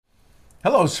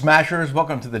Hello, Smashers.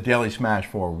 Welcome to the Daily Smash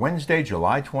for Wednesday,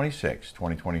 July 26,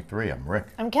 2023. I'm Rick.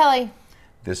 I'm Kelly.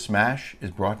 This Smash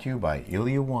is brought to you by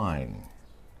Ilia Wine.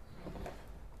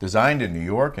 Designed in New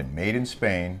York and made in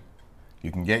Spain,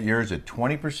 you can get yours at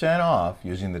 20% off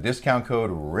using the discount code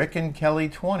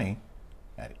RickandKelly20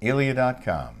 at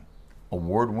Ilia.com.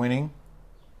 Award-winning,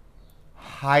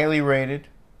 highly rated,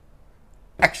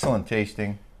 excellent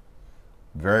tasting,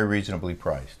 very reasonably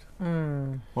priced.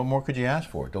 What more could you ask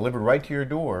for? Delivered right to your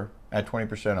door at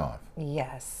 20% off.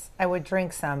 Yes, I would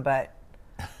drink some, but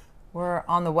we're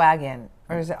on the wagon.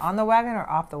 Or is it on the wagon or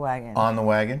off the wagon? On the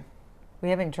wagon.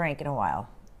 We haven't drank in a while.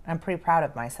 I'm pretty proud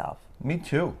of myself. Me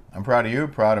too. I'm proud of you,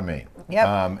 proud of me.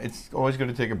 Yep. It's always good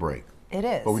to take a break. It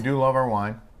is. But we do love our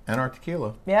wine and our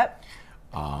tequila. Yep.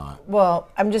 Well,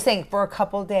 I'm just saying for a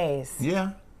couple days.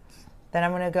 Yeah. Then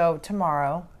I'm going to go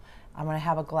tomorrow. I'm going to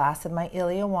have a glass of my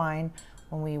Ilia wine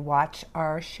when we watch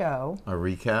our show. A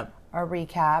recap? Our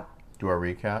recap. Do our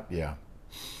recap? Yeah.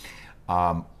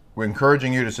 We're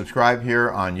encouraging you to subscribe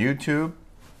here on YouTube.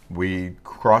 We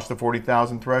crossed the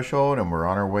 40,000 threshold and we're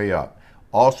on our way up.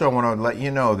 Also, I want to let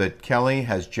you know that Kelly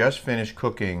has just finished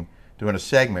cooking, doing a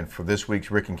segment for this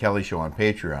week's Rick and Kelly show on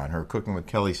Patreon, her Cooking with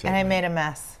Kelly segment. And I made a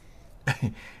mess.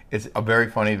 It's a very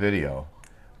funny video,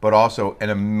 but also an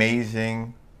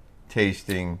amazing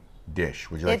tasting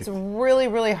dish. Would you like It's really,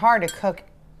 really hard to cook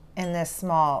in this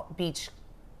small beach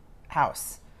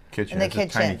house. kitchen? In the It's a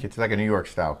kitchen. tiny kitchen. It's like a New York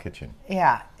style kitchen.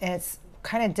 Yeah, and it's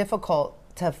kind of difficult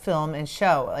to film and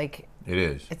show. Like, It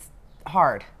is. it's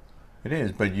hard. It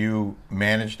is, but you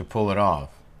managed to pull it off.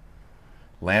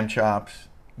 Lamb chops,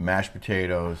 mashed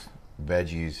potatoes,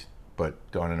 veggies,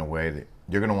 but done in a way that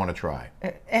you're going to want to try.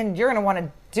 And you're going to want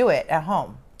to do it at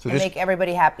home and this- make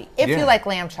everybody happy. If Yeah. you like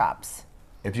lamb chops.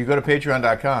 If you go to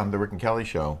patreon.com, The Rick and Kelly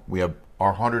Show, we have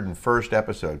our 101st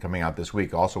episode coming out this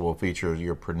week. Also will feature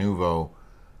your Pronuvo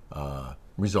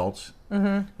results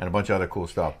and a bunch of other cool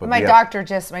stuff. But My yeah, doctor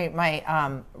just,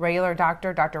 my regular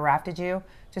doctor, Dr. Raftagew,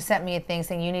 just sent me a thing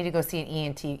saying you need to go see an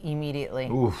ENT immediately.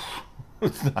 Oof.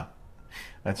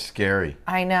 That's scary.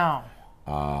 I know.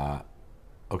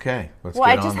 Okay, let's Well,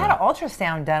 get I on just had an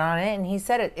ultrasound done on it, and he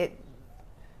said it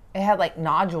had like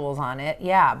nodules on it.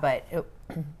 Yeah, but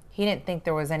he didn't think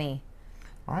there was any.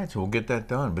 All right, so we'll get that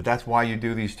done. But that's why you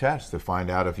do these tests, to find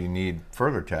out if you need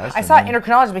further tests. I and saw an then-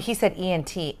 endocrinologist, but he said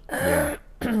ENT. Yeah.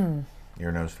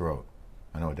 Ear, nose, throat.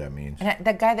 I know what that means. And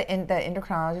that guy, the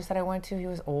endocrinologist that I went to, he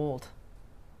was old.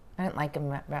 I didn't like him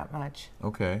that much.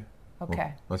 Okay. Okay.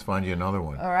 Well, let's find you another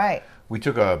one. All right. We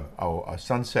took a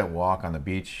sunset walk on the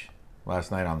beach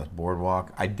last night on the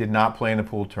boardwalk. I did not play in the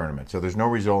pool tournament, so there's no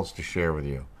results to share with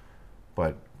you.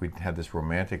 But we had this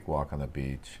romantic walk on the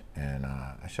beach, and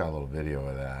I shot a little video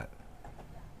of that.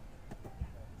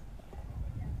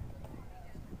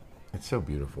 It's so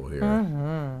beautiful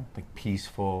here. Like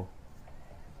peaceful.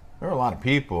 There are a lot of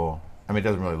people. I mean, it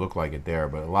doesn't really look like it there,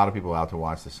 but a lot of people out to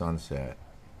watch the sunset.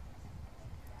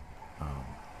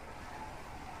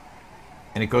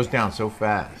 And it goes down so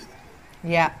fast.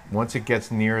 Yeah. Once it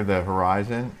gets near the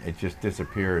horizon, it just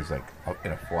disappears like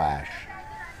in a flash.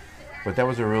 But that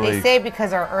was a really... They say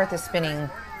because our Earth is spinning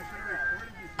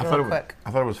real quick.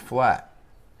 I thought it was flat.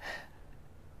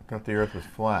 I thought the Earth was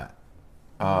flat.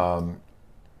 I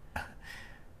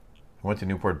went to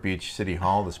Newport Beach City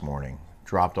Hall this morning,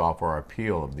 dropped off our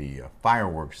appeal of the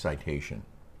fireworks citation.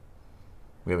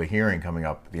 We have a hearing coming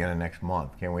up at the end of next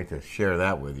month. Can't wait to share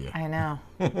that with you. I know.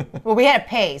 Well, we had to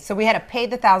pay. So we had to pay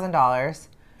the $1,000.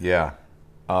 Yeah.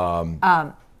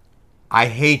 I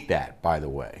hate that, by the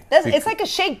way. It's like a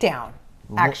shakedown,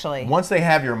 actually. Once they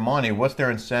have your money, what's their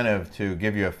incentive to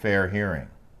give you a fair hearing?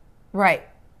 Right.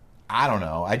 I don't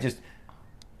know.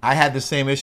 I had the same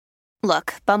issue.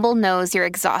 Look, Bumble knows you're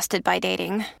exhausted by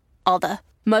dating. All the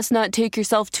must not take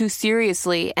yourself too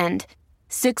seriously and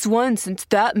 6'1" since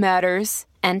that matters.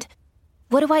 And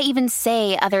what do I even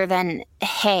say other than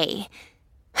hey?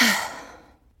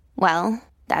 Well,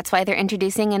 that's why they're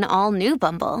introducing an all-new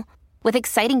Bumble with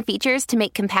exciting features to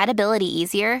make compatibility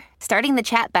easier, starting the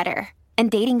chat better, and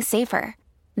dating safer.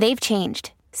 They've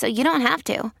changed, so you don't have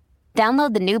to.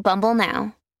 Download the new Bumble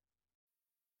now.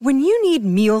 When you need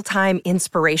mealtime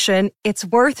inspiration, it's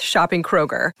worth shopping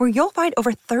Kroger, where you'll find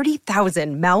over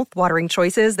 30,000 mouthwatering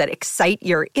choices that excite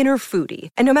your inner foodie.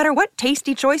 And no matter what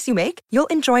tasty choice you make, you'll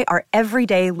enjoy our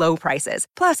everyday low prices,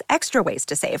 plus extra ways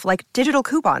to save, like digital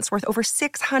coupons worth over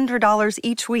 $600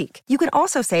 each week. You can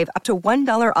also save up to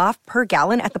 $1 off per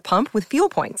gallon at the pump with fuel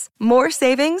points. More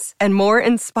savings and more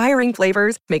inspiring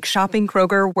flavors make shopping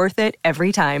Kroger worth it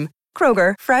every time.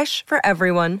 Kroger, fresh for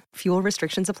everyone. Fuel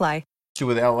restrictions apply. issue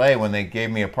with LA when they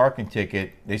gave me a parking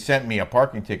ticket. They sent me a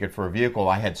parking ticket for a vehicle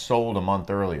I had sold a month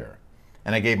earlier.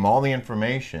 And I gave them all the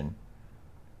information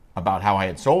about how I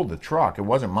had sold the truck. It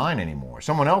wasn't mine anymore.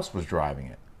 Someone else was driving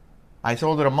it. I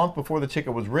sold it a month before the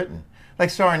ticket was written.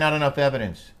 Like, sorry, not enough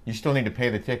evidence. You still need to pay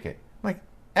the ticket. I'm like,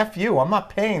 F you, I'm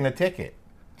not paying the ticket.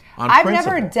 I've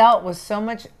never dealt with so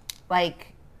much,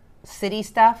 like, city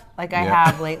stuff like I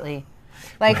have lately.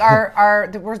 Like,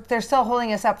 they're still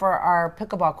holding us up for our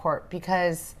pickleball court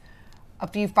because a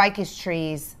few ficus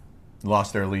trees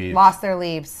lost their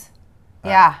leaves.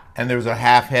 Yeah. And there was a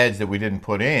half hedge that we didn't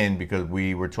put in because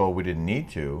we were told we didn't need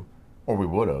to, or we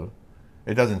would have.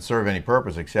 It doesn't serve any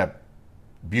purpose except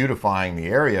beautifying the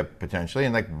area potentially.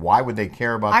 And like, why would they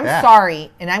care about that? I'm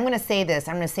sorry, and I'm going to say this.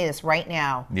 I'm going to say this right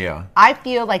now. Yeah. I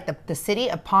feel like the city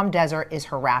of Palm Desert is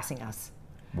harassing us.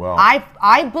 Well,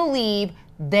 I believe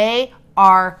they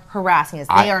are harassing us.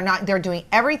 They are not. They're doing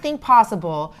everything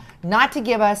possible not to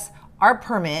give us our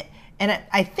permit, and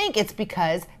I think it's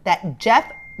because that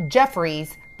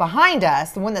Jeffries behind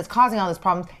us, the one that's causing all this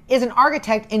problems, is an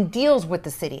architect and deals with the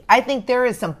city. I think there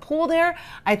is some pull there.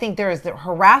 I think there is the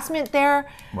harassment there.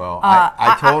 Well,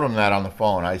 I told him that on the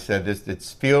phone. I said, it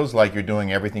feels like you're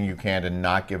doing everything you can to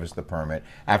not give us the permit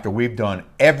after we've done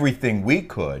everything we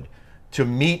could to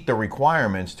meet the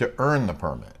requirements to earn the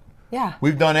permit. Yeah.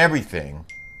 We've done everything,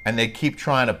 and they keep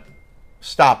trying to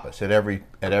stop us at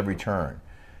every turn.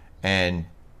 And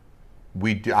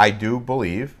I do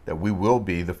believe that we will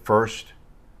be the first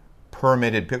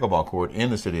permitted pickleball court in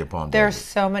the city of Palm Desert. There's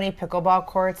so many pickleball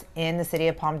courts in the city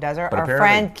of Palm Desert. But our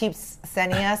friend keeps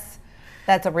sending us,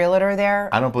 that's a realtor there.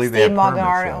 I don't believe Steve they have permits,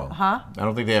 Malgaro. though. Huh? I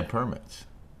don't think they have permits.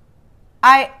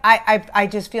 I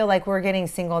just feel like we're getting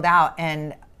singled out,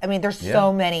 and I mean, there's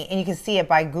so many, and you can see it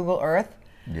by Google Earth.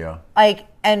 Yeah. Like,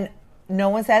 and no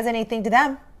one says anything to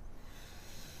them.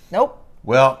 Nope.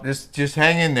 Well, just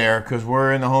hang in there because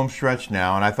we're in the home stretch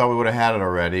now, and I thought we would have had it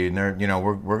already. And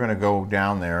we're going to go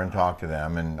down there and talk to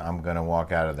them, and I'm going to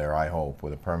walk out of there, I hope,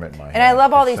 with a permit in my hand. And I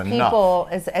love all these It's people.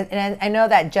 And I know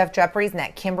that Jeff Jeffries and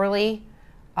that Kimberly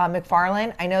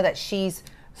McFarland, I know that she's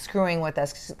screwing with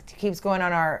us. She keeps going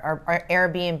on our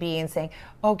Airbnb and saying,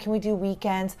 oh, can we do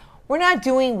weekends? We're not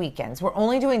doing weekends. We're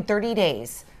only doing 30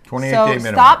 days. 28-day minimum.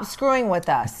 So stop screwing with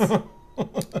us.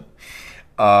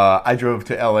 I drove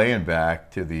to LA and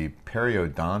back to the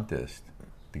periodontist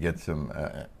to get some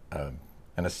an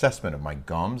assessment of my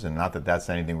gums, and not that that's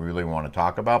anything we really want to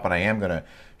talk about, but I am going to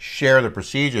share the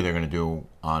procedure they're going to do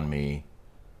on me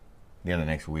the end of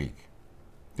next week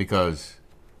because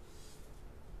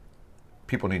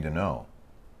people need to know.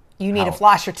 You need to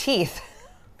floss your teeth.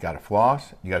 Got to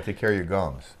floss. You got to take care of your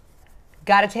gums.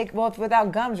 Got to take, well,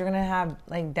 without gums, you're going to have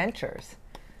like dentures.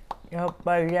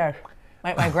 But yeah.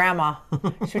 My grandma,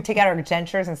 she would take out her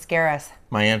dentures and scare us.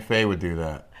 My Aunt Faye would do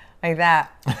that. Like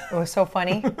that. It was so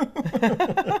funny.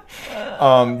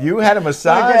 You had a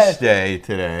massage day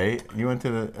today. You went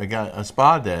to a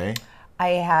spa day. I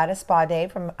had a spa day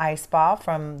from iSpa,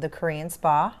 from the Korean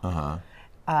spa.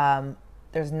 Uh-huh.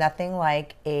 There's nothing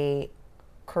like a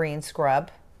Korean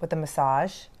scrub with a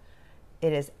massage.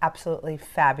 It is absolutely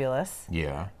fabulous.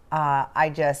 Yeah.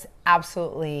 I just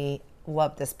absolutely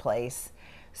love this place.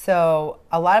 So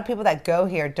a lot of people that go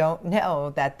here don't know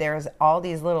that there's all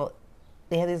these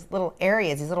they have these little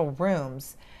areas, these little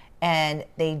rooms, and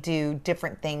they do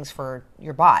different things for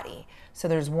your body. So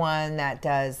there's one that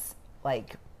does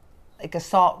like a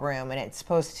salt room, and it's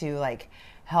supposed to like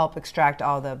help extract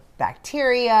all the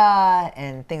bacteria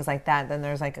and things like that. Then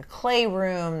there's like a clay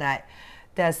room that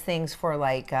does things for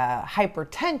like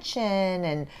hypertension,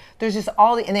 and there's just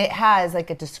and it has like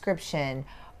a description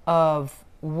of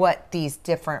what these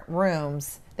different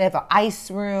rooms. They have an ice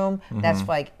room that's for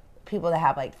like people that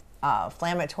have like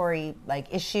inflammatory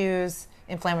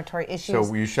issues.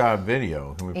 So you shot a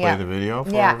video. Can we play the video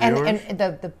for our viewers? and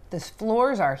the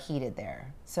floors are heated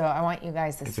there. So I want you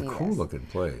guys to see this. It's a cool looking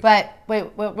place. But wait,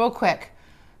 real quick.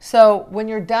 So when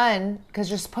you're done,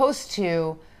 because you're supposed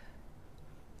to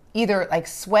either like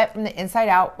sweat from the inside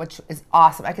out, which is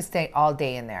awesome. I could stay all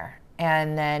day in there,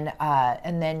 and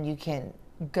then you can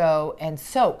go and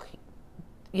soak.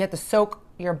 You have to soak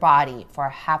your body for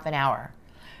half an hour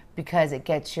because it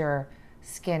gets your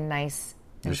skin nice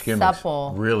and your skin supple.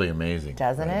 Looks really amazing,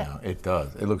 doesn't it? Now. It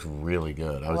does. It looks really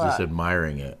good. I was just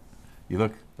admiring it. You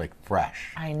look like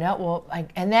fresh. I know. Well,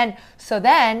 then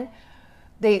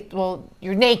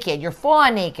you're naked. You're full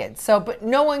on naked. So, but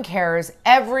no one cares.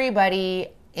 Everybody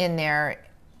in there.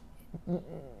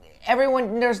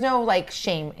 Everyone, there's no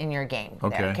shame in your game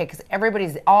there, okay? Because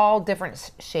everybody's all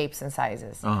different shapes and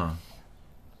sizes. Uh-huh.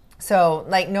 So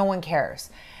no one cares.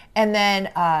 And then,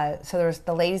 so there's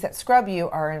the ladies that scrub you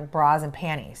are in bras and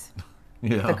panties.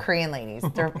 Yeah. The Korean ladies.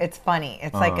 It's funny.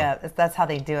 It's like that's how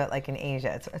they do it, like in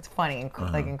Asia. It's funny,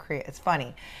 like in Korea. It's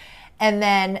funny. And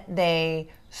then they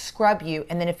scrub you,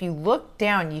 and then if you look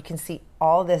down, you can see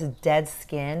all this dead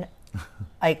skin.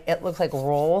 Like it looks like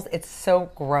rolls. It's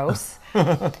so gross.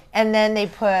 And then they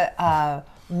put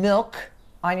milk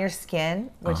on your skin,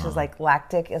 which is like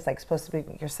lactic. It's like supposed to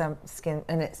be your skin,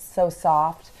 and it's so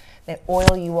soft. They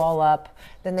oil you all up.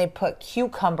 Then they put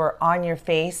cucumber on your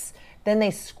face. Then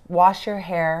they wash your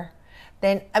hair.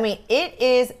 Then, I mean, it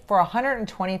is for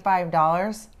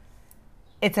 $125.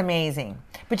 It's amazing.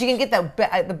 But you can get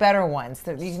the better ones.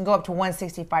 You can go up to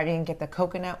 $165. You can get the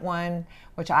coconut one,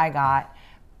 which I got.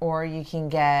 Or you can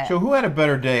get... So who had a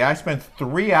better day? I spent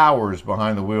 3 hours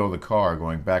behind the wheel of the car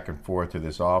going back and forth to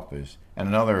this office and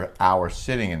another hour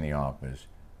sitting in the office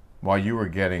while you were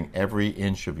getting every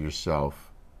inch of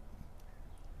yourself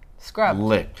scrubbed.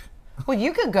 Licked. Well,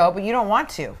 you could go, but you don't want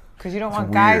to because you don't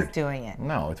want guys doing it.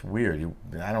 No, it's weird.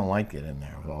 I don't like it in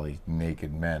there with all these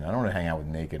naked men. I don't want to hang out with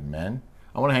naked men.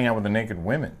 I want to hang out with the naked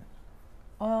women.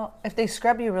 Well, if they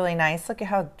scrub you really nice, look at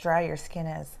how dry your skin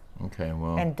is. Okay,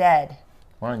 well... And dead.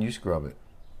 Why don't you scrub it?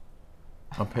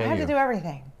 I'll pay you. I have to do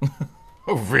everything.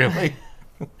 Oh, really?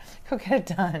 Go get it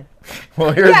done. Well,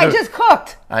 I just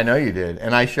cooked. I know you did.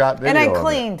 And I shot video and I of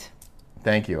cleaned. It.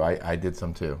 Thank you. I did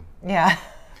some too. Yeah.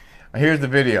 Here's the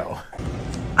video.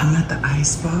 I'm at the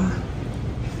ice spa.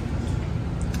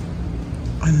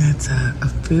 And that's a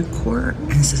food court.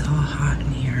 And this is all hot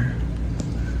in here.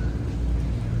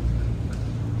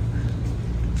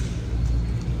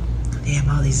 They have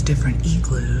all these different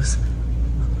igloos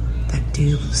that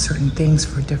do certain things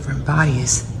for different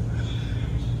bodies.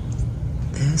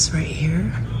 This right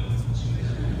here,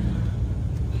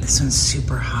 this one's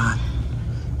super hot.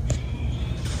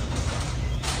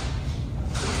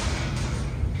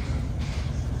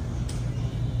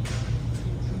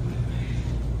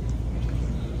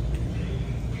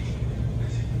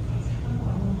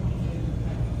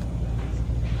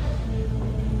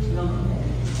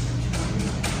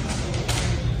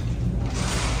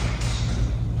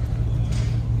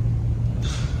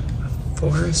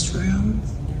 Forest room.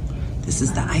 This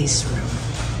is the ice room.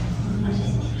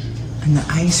 And the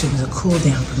ice room is a cool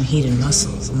down from heated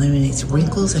muscles, eliminates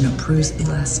wrinkles and improves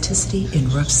elasticity in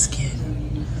rough skin.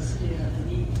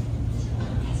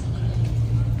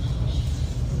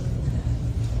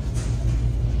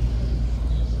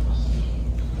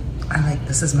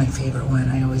 This is my favorite one.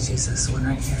 I always use this one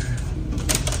right here.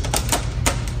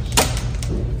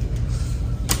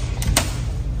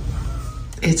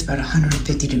 It's about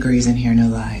 150 degrees in here, no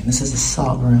lie. This is the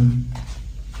salt room.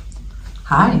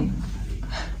 Hi. I'm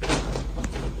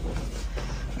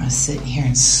gonna sit in here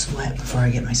and sweat before I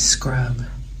get my scrub.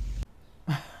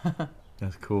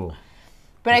 That's cool.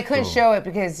 But I couldn't show it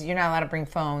because you're not allowed to bring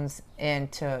phones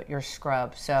into your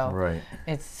scrub. So right.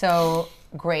 It's so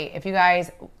great. If you guys,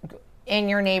 in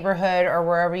your neighborhood or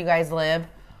wherever you guys live,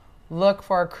 look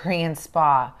for a Korean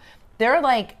spa. They're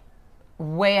like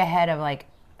way ahead of like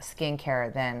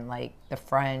skincare than like the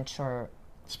French or...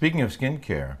 Speaking of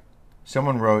skincare,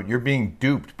 someone wrote, "You're being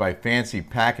duped by fancy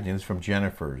packaging." This is from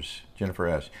Jennifer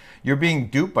S. "You're being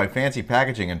duped by fancy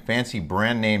packaging and fancy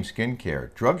brand name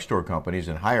skincare. Drugstore companies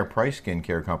and higher price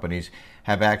skincare companies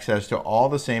have access to all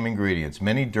the same ingredients.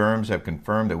 Many derms have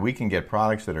confirmed that we can get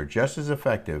products that are just as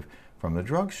effective from the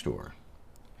drugstore."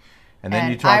 And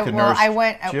then you talked to Nurse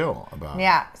Jill about it.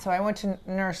 Yeah, so I went to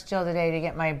Nurse Jill today to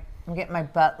get I'm getting my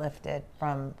butt lifted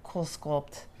from Cool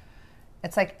Sculpt.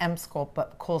 It's like M-Sculpt,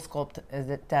 but Cool Sculpt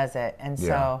does it. And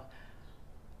so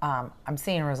I'm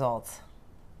seeing results.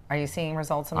 Are you seeing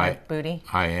results on my booty?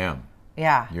 I am.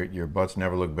 Yeah. Your butts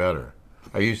never look better.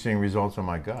 Are you seeing results on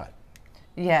my gut?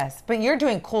 Yes, but you're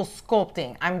doing Cool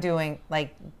Sculpting. I'm doing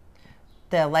like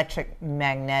the electric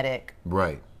magnetic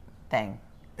thing.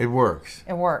 It works.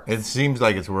 It works. It seems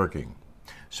like it's working.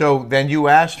 So then you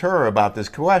asked her about this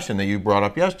question that you brought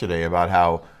up yesterday about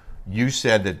how you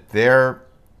said that their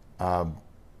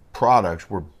products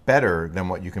were better than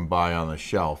what you can buy on the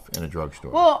shelf in a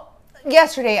drugstore. Well,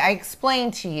 yesterday I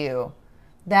explained to you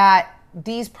that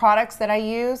these products that I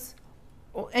use,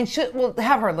 and we'll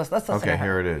have her list. Let's listen to her. Okay,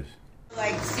 here it is.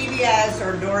 Like CVS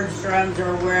or Nordstrom's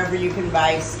or wherever you can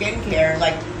buy skincare,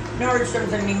 like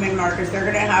Nordstrom's and Neiman Marcus, they're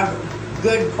going to have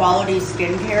good quality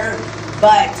skincare,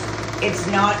 but it's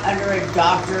not under a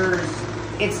doctor's,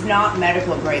 it's not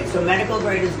medical grade. So medical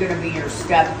grade is going to be your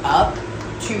step up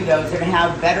to those and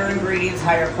have better ingredients,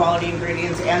 higher quality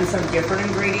ingredients, and some different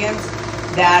ingredients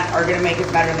that are going to make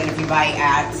it better than if you buy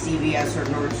at CVS or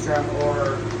Nordstrom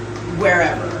or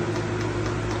wherever.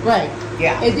 Right.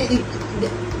 Yeah.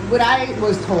 What I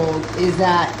was told is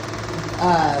that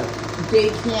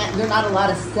they're not allowed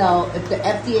to sell, if the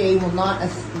FDA will not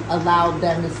allow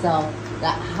them to sell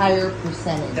that higher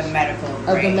percentage. The medical grade.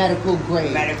 Of the medical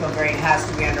grade. Medical grade has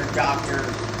to be under doctor.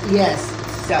 Yes.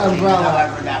 Selling, umbrella.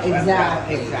 however that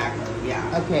Exactly. Exactly,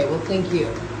 yeah. Okay, well, thank you,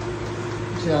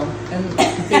 Jill. And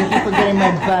thank you for getting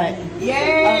my butt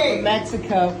Yay! up in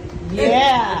Mexico.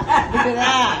 Yeah, look at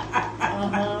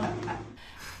that.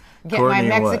 Get Courtney,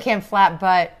 my what? Mexican flat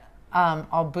butt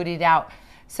all bootied out.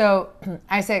 So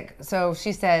I said, so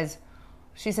she says,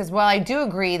 well, I do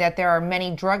agree that there are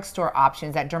many drugstore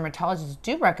options that dermatologists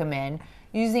do recommend.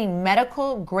 Using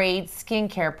medical grade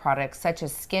skincare products such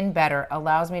as Skin Better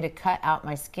allows me to cut out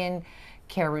my skin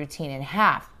care routine in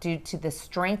half due to the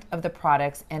strength of the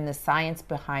products and the science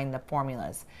behind the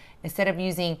formulas. Instead of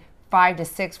using 5 to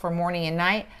 6 for morning and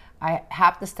night, I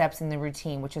half the steps in the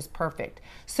routine, which is perfect.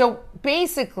 So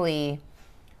basically,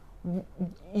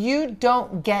 you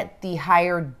don't get the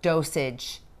higher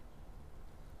dosage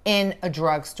in a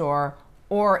drugstore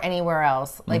or anywhere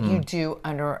else like you do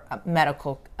under a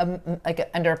medical,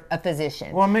 under a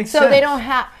physician. Well, it makes so sense. they don't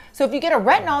have. So if you get a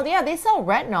retinol, yeah, they sell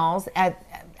retinols at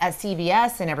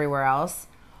CVS and everywhere else,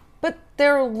 but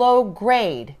they're low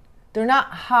grade. They're not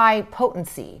high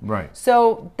potency. Right.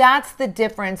 So that's the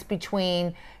difference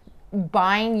between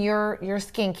buying your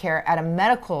skincare at a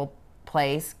medical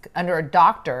place under a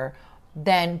doctor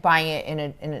than buying it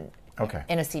in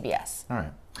a CVS. All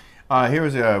right.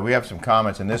 We have some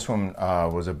comments, and this one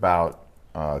was about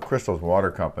Crystal's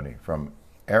Water Company from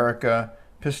Erica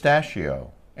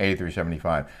Pistachio,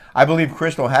 8375. I believe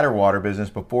Crystal had her water business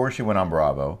before she went on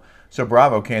Bravo, so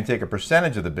Bravo can't take a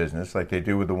percentage of the business like they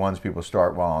do with the ones people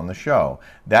start while on the show.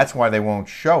 That's why they won't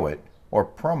show it or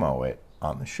promo it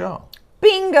on the show.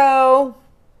 Bingo!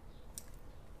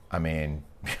 I mean,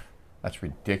 that's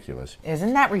ridiculous.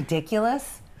 Isn't that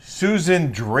ridiculous?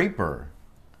 Susan Draper.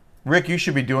 Rick, you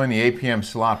should be doing the APM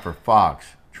slot for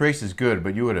Fox. Trace is good,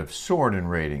 but you would have soared in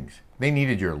ratings. They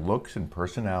needed your looks and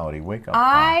personality. Wake up.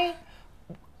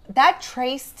 That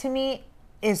Trace to me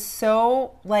is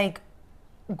so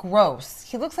gross.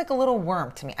 He looks like a little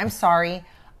worm to me. I'm sorry.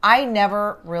 I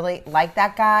never really liked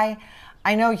that guy.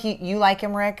 I know you like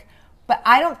him, Rick, but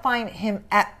I don't find him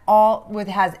at all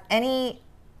has any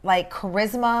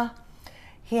charisma.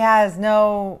 He has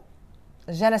no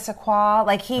je ne sais quoi.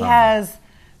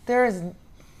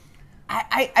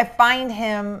 I find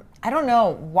him, I don't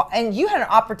know, and you had an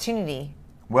opportunity.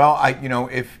 Well,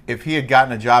 if he had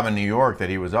gotten a job in New York that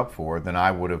he was up for, then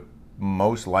I would have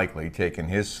most likely taken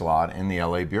his slot in the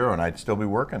LA bureau, and I'd still be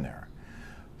working there.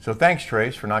 So thanks,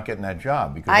 Trace, for not getting that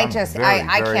job. Because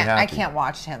I can't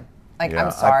watch him.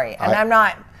 I'm sorry, I'm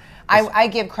not. I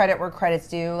give credit where credit's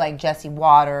due, like Jesse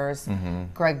Waters,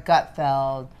 Greg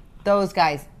Gutfeld, those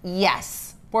guys.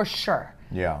 Yes, for sure.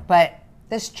 Yeah. But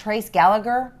this Trace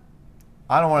Gallagher,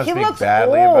 I don't want to he speak looks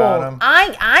badly old. about him.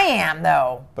 I am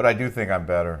though. But I do think I'm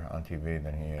better on TV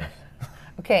than he is.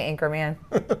 Okay, Anchorman.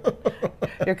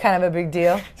 You're kind of a big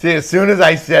deal. See, as soon as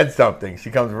I said something, she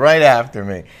comes right after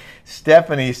me.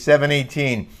 Stephanie,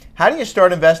 718. How do you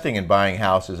start investing in buying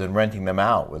houses and renting them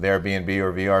out with Airbnb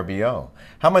or VRBO?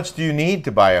 How much do you need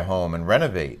to buy a home and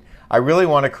renovate? I really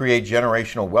want to create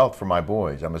generational wealth for my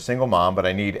boys. I'm a single mom, but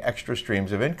I need extra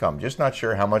streams of income. Just not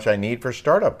sure how much I need for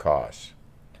startup costs.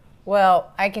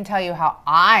 Well, I can tell you how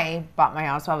I bought my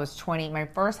house. I was 20. My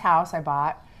first house I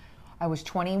bought, I was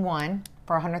 21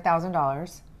 for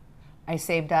 $100,000. I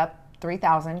saved up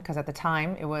 $3,000 because at the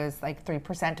time it was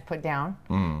 3% to put down.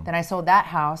 Then I sold that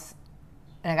house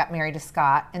and I got married to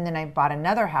Scott, and then I bought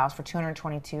another house for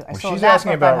 $222. I sold she's that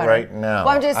asking for about $500. right now.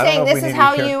 Well, I'm just I don't saying know if we this is need to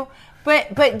how share- you.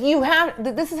 But you have.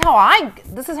 This is how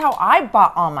I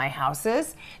bought all my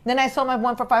houses. Then I sold my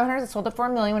one for $500. I sold it for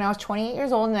 $1 million when I was 28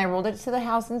 years old, and then I rolled it to the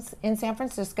house in San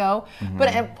Francisco. But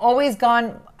I've always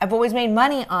made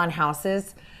money on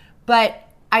houses. But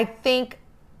I think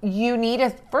you need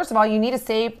to. First of all, you need to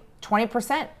save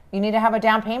 20%. You need to have a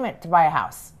down payment to buy a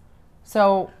house.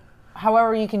 So,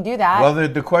 however you can do that. Well,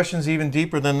 the question's even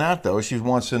deeper than that, though. She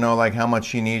wants to know how much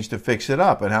she needs to fix it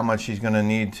up and how much she's going to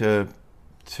need to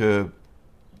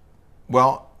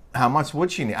how much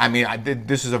would she need? I mean,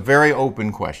 this is a very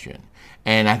open question,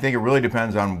 and I think it really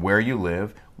depends on where you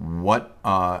live,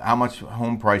 how much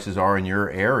home prices are in your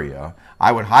area.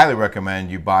 I would highly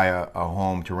recommend you buy a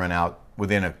home to rent out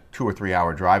within a 2 or 3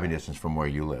 hour driving distance from where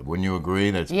you live. Wouldn't you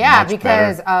agree? That's much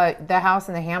because better? The house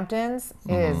in the Hamptons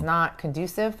is not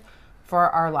conducive for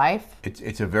our life.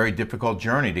 It's a very difficult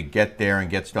journey to get there and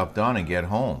get stuff done and get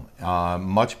home.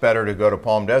 Much better to go to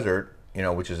Palm Desert,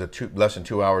 which is a less than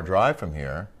 2 hour drive from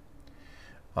here.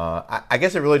 I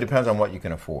guess it really depends on what you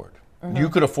can afford. You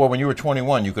could afford, when you were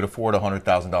 21, you could afford a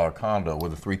 $100,000 condo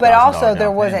with a $3,000 But also, down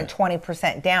there wasn't payment.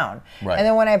 20% down. Right. And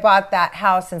then when I bought that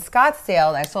house in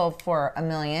Scottsdale, I sold for $1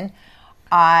 million.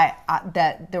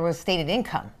 That there was stated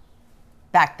income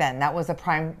back then. That was the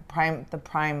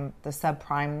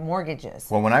subprime mortgages.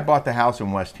 Well, when I bought the house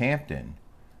in West Hampton,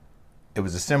 it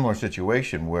was a similar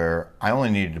situation where I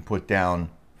only needed to put down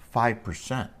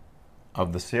 5%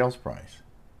 of the sales price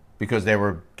because they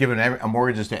were giving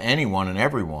mortgages to anyone and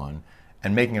everyone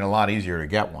and making it a lot easier to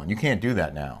get one. You can't do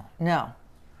that now. No.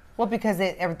 Well, because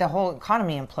the whole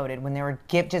economy imploded when they were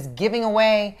just giving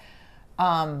away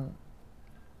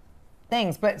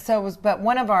things. But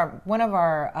one of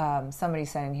our somebody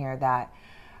said in here that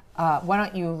why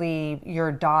don't you leave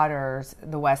your daughter's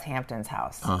the West Hamptons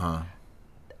house?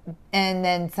 And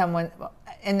then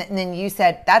then you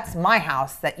said, that's my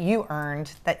house that you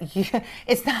earned.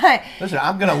 It's not. Listen,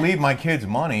 I'm going to leave my kids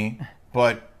money,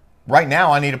 but right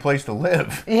now I need a place to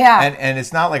live. Yeah. And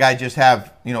it's not like I just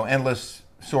have, endless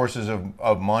sources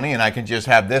of money and I can just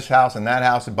have this house and that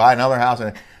house and buy another house.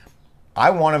 And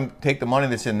I want to take the money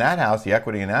that's in that house, the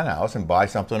equity in that house, and buy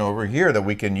something over here that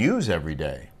we can use every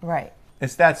day. Right.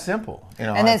 It's that simple.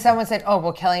 And then someone said, oh,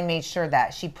 well, Kelly made sure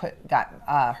that she got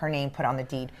her name put on the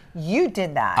deed. You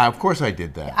did that. Of course I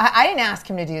did that. I didn't ask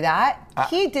him to do that.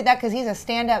 He did that because he's a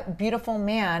stand-up, beautiful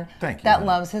man that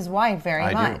loves his wife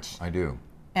very much. I do.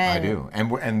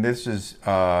 And this is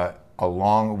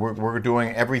we're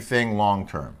doing everything long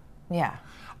term. Yeah.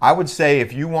 I would say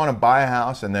if you want to buy a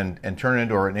house and turn it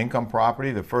into an income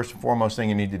property, the first and foremost thing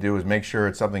you need to do is make sure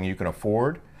it's something you can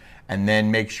afford, and then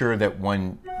make sure that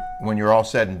when you're all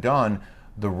said and done,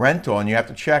 the rental, and you have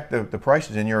to check the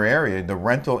prices in your area, the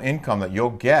rental income that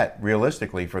you'll get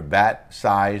realistically for that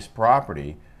size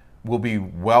property will be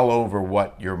well over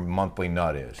what your monthly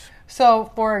nut is.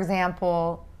 So, for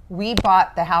example, we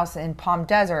bought the house in Palm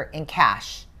Desert in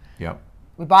cash. Yep.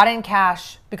 We bought it in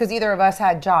cash because either of us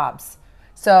had jobs.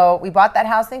 So we bought that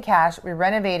house in cash, we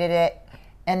renovated it,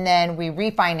 and then we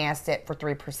refinanced it for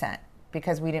 3%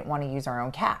 because we didn't want to use our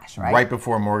own cash, right? Right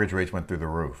before mortgage rates went through the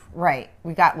roof. Right.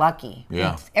 We got lucky.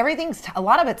 Yeah. A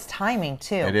lot of it's timing,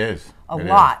 too. It is. A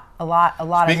lot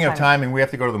Speaking of of timing, we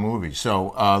have to go to the movies.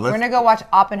 So we're going to go watch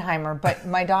Oppenheimer, but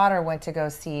my daughter went to go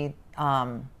see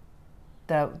the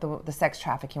sex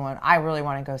trafficking one. I really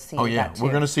want to go see that, too. We're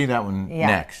going to see that one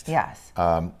next. Yes.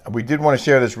 We did want to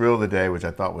share this reel today, which I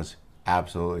thought was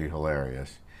absolutely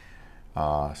hilarious.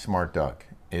 Smart duck.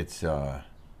 It's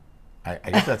I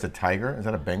guess that's a tiger. Is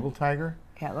that a Bengal tiger?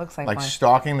 Yeah, it looks like one. one.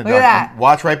 Stalking the Look duck. at that.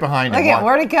 Watch right behind him. Look at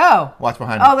where'd it go? Watch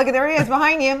behind him. Oh, look at there he is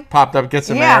behind you. Popped up, get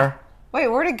some air. Wait,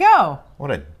 where'd it go?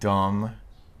 What a dumb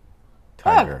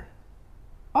tiger.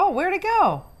 Look. Oh, where'd it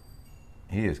go?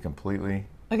 He is completely.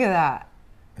 Look at that.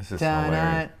 This is Dun-dun.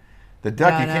 hilarious. The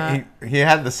duck, he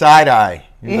had the side eye.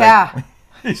 He's like,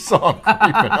 he saw him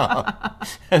creeping up.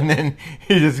 And then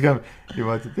he just goes, he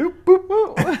wants to do boop,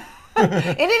 boop.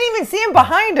 It didn't even see him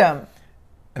behind him.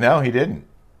 No, he didn't.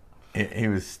 He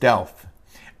was stealth.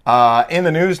 In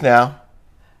the news now.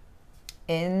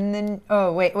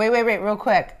 Wait, real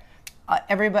quick.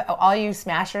 Everybody, all you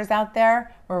smashers out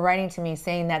there were writing to me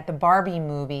saying that the Barbie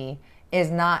movie is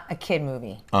not a kid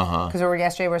movie. Because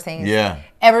yesterday we were saying,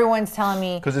 everyone's telling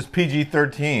me. Because it's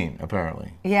PG-13,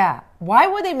 apparently. Yeah. Why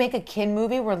would they make a kid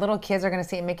movie where little kids are going to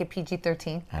see it and make it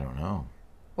PG-13? I don't know.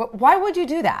 Why would you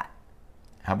do that?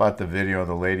 How about the video of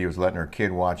the lady who was letting her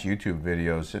kid watch YouTube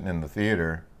videos sitting in the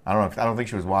theater? I don't think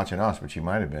she was watching us, but she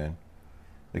might have been.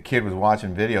 The kid was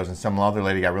watching videos, and some other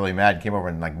lady got really mad and came over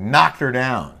and knocked her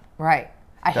down. Right.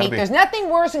 There's nothing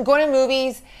worse than going to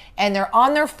movies and they're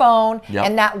on their phone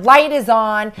and that light is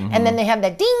on and then they have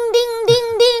that ding, ding,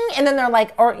 ding, ding, and then they're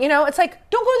like, it's like,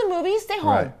 don't go to the movies, stay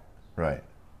home. Right.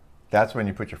 That's when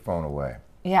you put your phone away.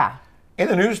 Yeah. In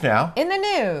the news now. In the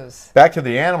news. Back to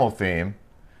the animal theme.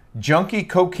 Junkie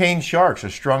cocaine sharks are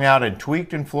strung out and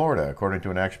tweaked in Florida, according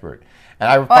to an expert.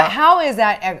 But how is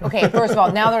that? Okay, first of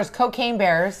all, now there's cocaine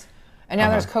bears, and now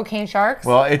there's cocaine sharks?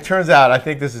 Well, it turns out, I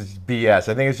think this is BS.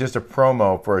 I think it's just a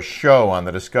promo for a show on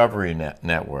the Discovery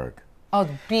Network. Oh,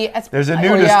 BS. There's a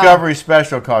new Discovery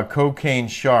special called Cocaine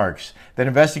Sharks that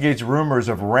investigates rumors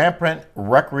of rampant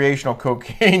recreational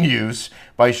cocaine use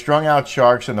by strung-out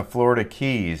sharks in the Florida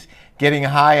Keys, getting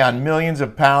high on millions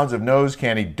of pounds of nose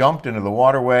candy dumped into the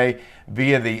waterway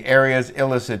via the area's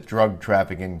illicit drug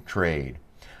trafficking trade.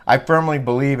 I firmly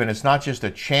believe, and it's not just a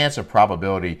chance of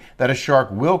probability, that a shark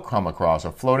will come across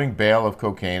a floating bale of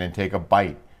cocaine and take a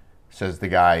bite, says the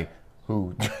guy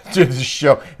who did the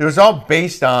show. It was all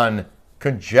based on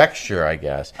conjecture, I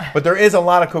guess. But there is a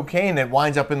lot of cocaine that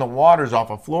winds up in the waters off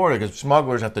of Florida because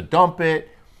smugglers have to dump it.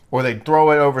 or they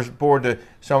throw it overboard to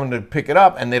someone to pick it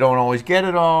up, and they don't always get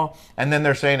it all. And then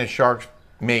they're saying that sharks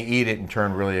may eat it and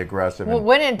turn really aggressive. Well, and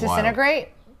wouldn't it wild. disintegrate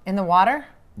in the water?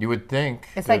 You would think.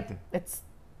 It's that- like it's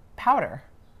powder.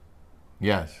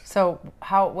 Yes. So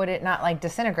how would it not like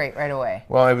disintegrate right away?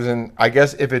 Well, it was in. I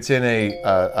guess if it's in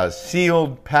a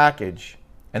sealed package,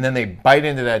 and then they bite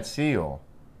into that seal,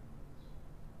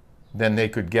 then they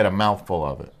could get a mouthful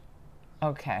of it.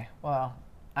 Okay. Well,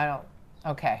 I don't.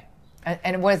 Okay.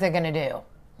 And what is it going to do?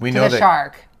 We to know the that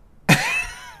shark.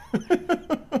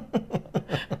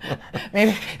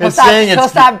 Maybe It's saying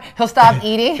he'll stop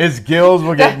eating. his gills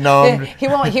will get numbed. He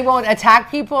won't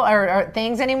attack people or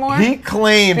things anymore. He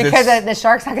claimed because that the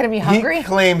shark's not going to be hungry. He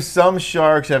claims some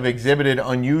sharks have exhibited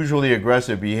unusually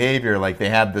aggressive behavior, like they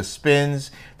have the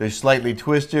spins, they're slightly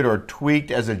twisted or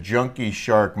tweaked as a junkie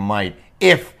shark might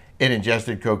if it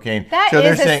ingested cocaine. That So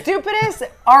they're is the saying, stupidest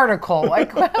article.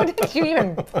 Like, how did you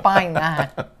even find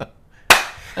that?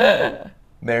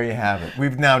 there you have it.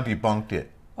 We've now debunked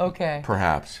it, Okay.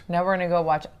 perhaps. Now we're going to go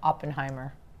watch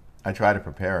Oppenheimer. I try to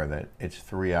prepare that it's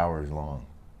 3 hours long.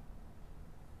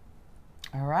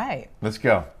 All right. Let's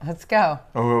go. Let's go.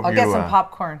 I hope I'll get you, some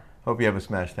popcorn. Hope you have a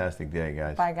smash-tastic day,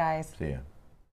 guys. Bye, guys. See ya.